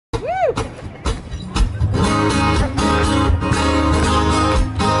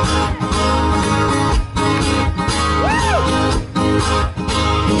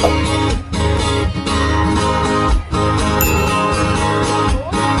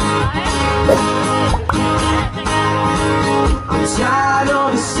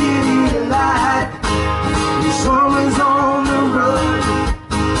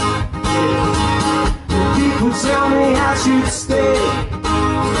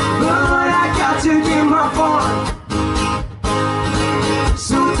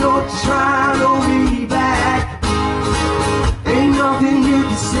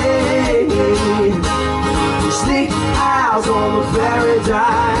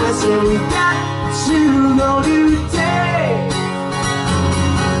So we got to go today.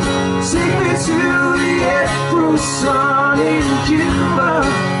 Take me to the April sun in Cuba.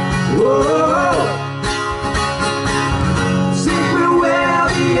 Whoa. Take me where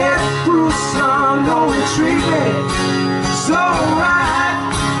the April sun don't treat me so right,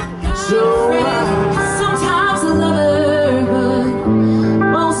 so right. Sometimes I love her, but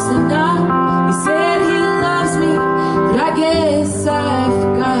mostly not. He said he loves me, but I guess I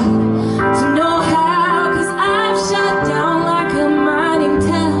forgot to know how, 'cause I've shut down like a mining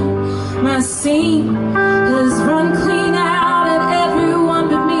town. My scene has run clean out, and everyone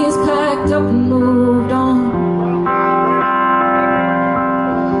but me is packed up and moved on.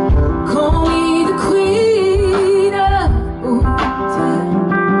 Call me the queen of time.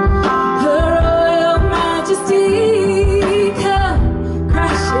 Her Royal Majesty come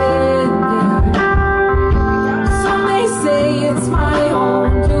crashing down. Some may say it's my own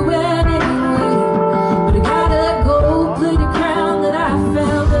doing anyway, but I got a gold-plated crown that I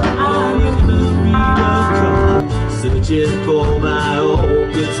found that I'm searching for my old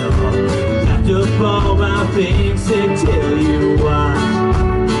guitar. Packed up all my things and tell you why.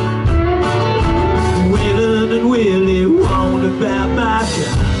 Waylon and Willie warned about my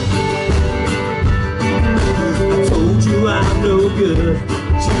kind. I told you I'm no good,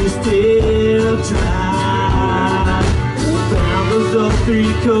 but you still try. Found those old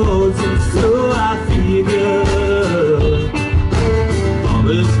 3 chords, and so I figured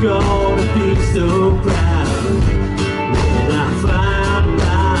Mama's gonna be so proud when I find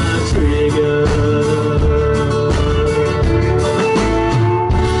my trigger.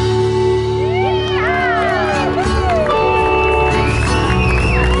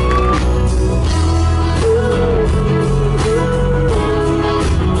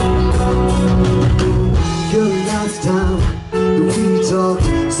 Your last time that we talked,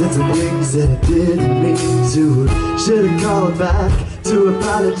 said some things that I didn't mean to. Should've called back to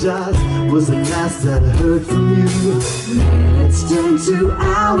apologize. Was the last that I heard from you. It's turned to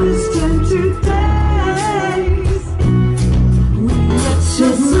hours, turned to days. We can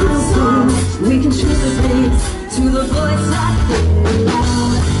share my song, we can shoot the things to the voice I hear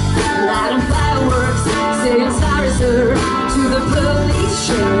loud. Light on fireworks, saying sorry sir, to the police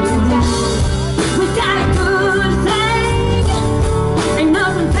shutting down. We got a good thing, ain't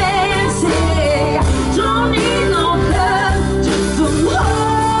nothing fancy. Don't need no club, just some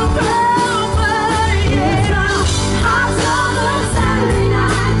love, yeah. Hot summer Saturday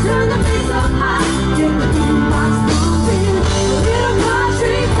night, turn the bass up high, get the boombox moving. A little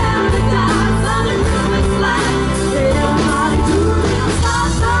country paradise, under Christmas lights. Everybody do a little stop,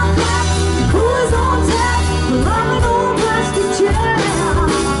 clap. Coolers on tap, we're loving old plastic chair.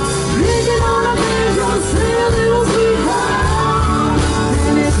 Drinking on a banjo, sing a little sweetheart.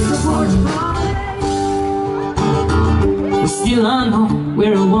 And it's the porch party. Still I know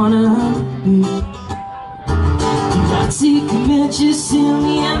where I wanna be. I take a matches in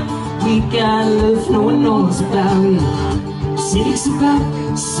the end. We got love no one knows about it. 6 about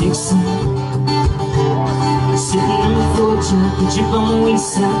 6. Sitting on the porch, put your bum on the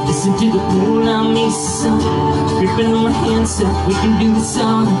side. Listen to the moonlight miss sun. Gripping on my hands up, we can do this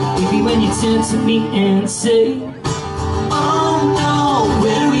all night. Baby, when you turn to me and say, oh no,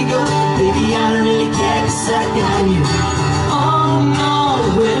 where do we go? Baby, I don't really care, 'cause I got you. Oh no,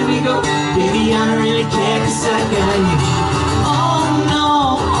 where do we go? Baby, I don't really care, 'cause I got you. Oh no,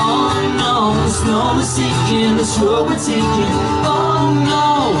 there's no mistaking, that's what we're taking. Oh no,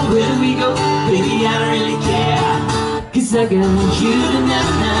 where do we go? Baby, I don't really care, 'cause I got you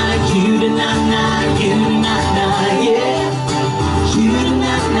tonight, you tonight, you tonight, yeah. You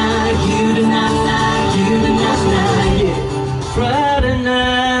tonight, you tonight, you tonight, yeah. Friday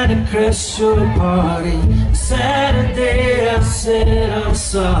night I crashed your party. Saturday I said I'm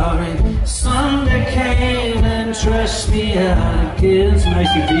sorry. Sunday came and trashed me out. Kids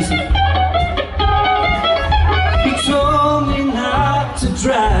make it decent. You told me not to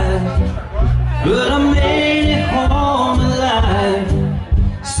drive, but I made it home alive.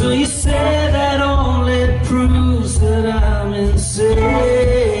 So you said that only proves that I'm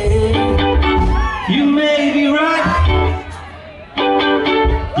insane. You may be right,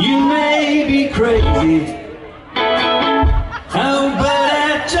 you may be crazy. Oh, but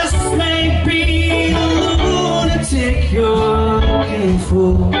I just may be the lunatic you're looking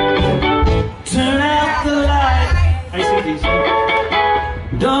for. Turn out the light.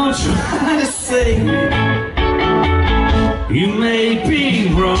 Don't try to save me. You may be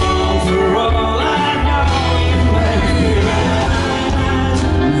wrong for all I know. You may be right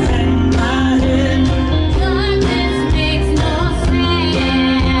in my head. Darkness makes no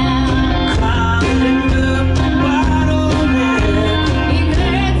sense.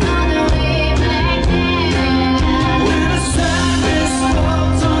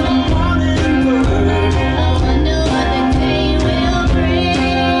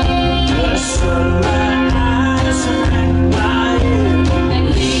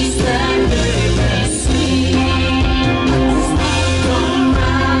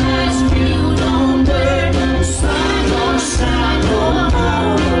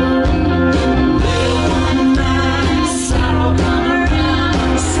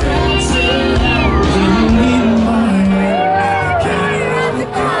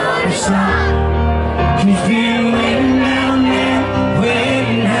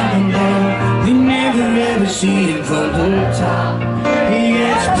 see in front of town.